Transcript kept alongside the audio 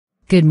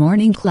Good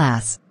morning,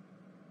 class.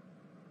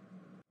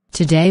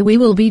 Today we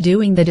will be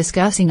doing the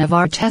discussing of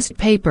our test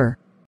paper.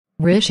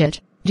 Rishit,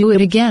 do it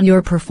again.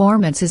 Your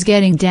performance is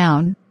getting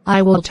down.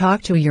 I will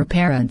talk to your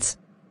parents.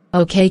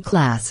 Okay,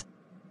 class.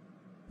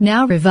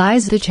 Now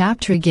revise the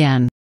chapter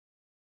again.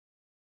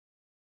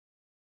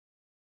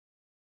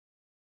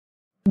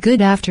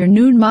 Good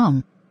afternoon,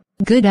 Mom.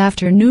 Good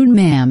afternoon,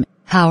 ma'am.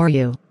 How are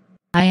you?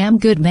 I am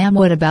good, ma'am.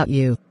 What about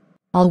you?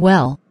 All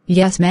well,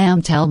 yes,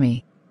 ma'am. Tell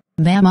me.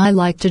 Ma'am, I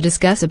like to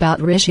discuss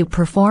about Rishi's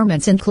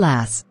performance in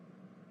class.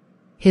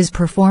 His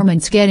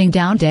performance getting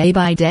down day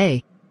by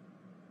day.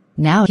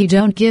 Now he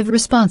don't give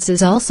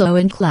responses also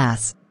in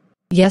class.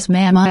 Yes,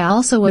 ma'am, I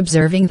also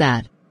observing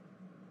that.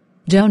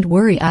 Don't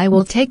worry, I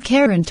will take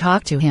care and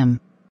talk to him.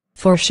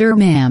 For sure,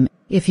 ma'am.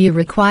 If you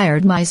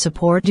required my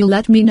support, do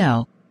let me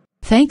know.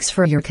 Thanks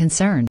for your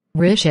concern.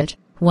 Rishit,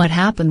 what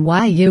happened?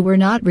 Why you were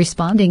not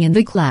responding in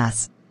the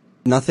class?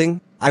 Nothing,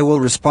 I will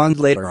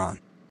respond later on.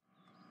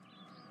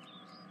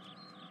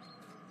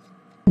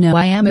 No,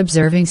 I am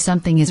observing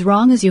something is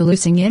wrong as you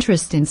losing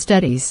interest in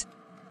studies.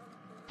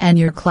 And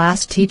your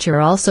class teacher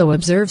also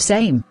observes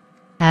same.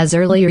 As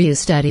earlier you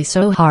study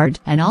so hard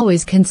and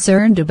always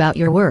concerned about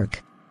your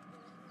work.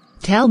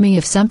 Tell me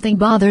if something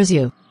bothers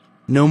you.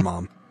 No,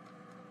 Mom.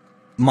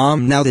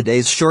 Mom,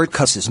 nowadays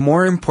shortcuts is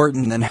more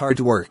important than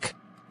hard work.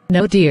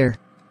 No, dear.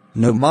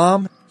 No,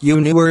 Mom, you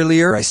knew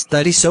earlier I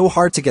study so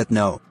hard to get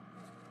no.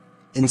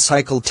 In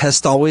cycle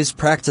test always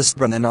practiced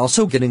run and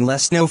also getting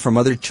less no from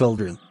other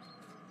children.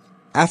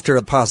 After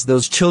a pause,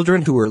 those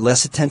children who were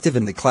less attentive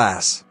in the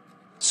class.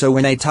 So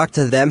when I talked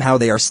to them how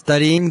they are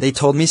studying, they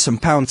told me some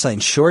pound sign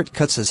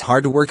shortcuts as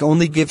hard work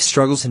only give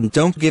struggles and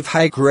don't give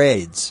high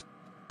grades.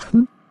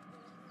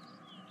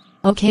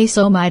 Okay,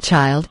 so my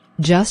child,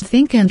 just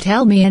think and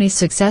tell me any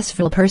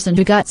successful person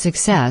who got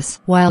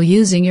success while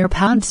using your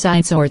pound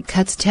sign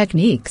shortcuts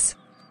techniques.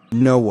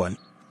 No one.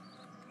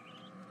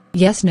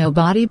 Yes,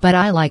 nobody, but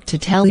I like to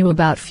tell you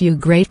about few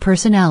great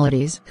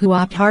personalities who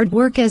opt hard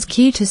work as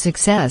key to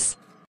success.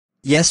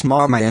 Yes,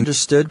 Mom, I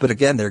understood, but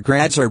again their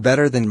grades are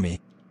better than me.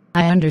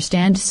 I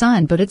understand,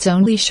 son, but it's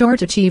only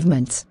short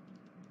achievements.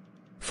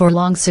 For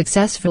long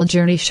successful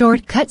journey,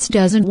 shortcuts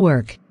doesn't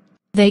work.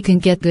 They can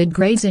get good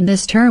grades in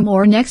this term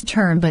or next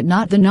term, but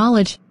not the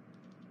knowledge,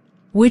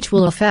 which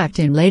will affect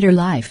in later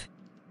life.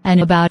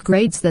 And about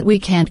grades that we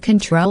can't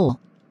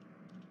control.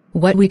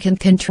 What we can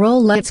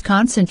control, let's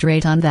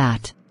concentrate on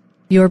that.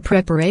 Your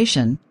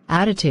preparation,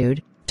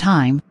 attitude,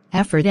 time,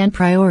 effort and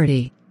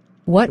priority.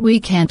 What we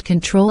can't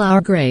control,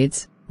 our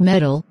grades,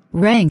 medal,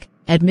 rank,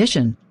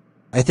 admission.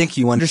 I think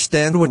you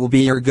understand what will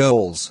be your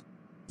goals.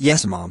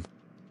 Yes, Mom.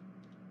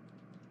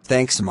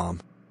 Thanks, Mom.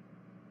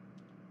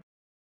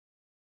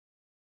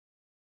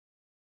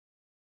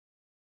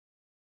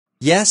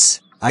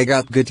 Yes, I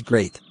got good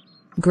grade.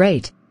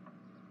 Great.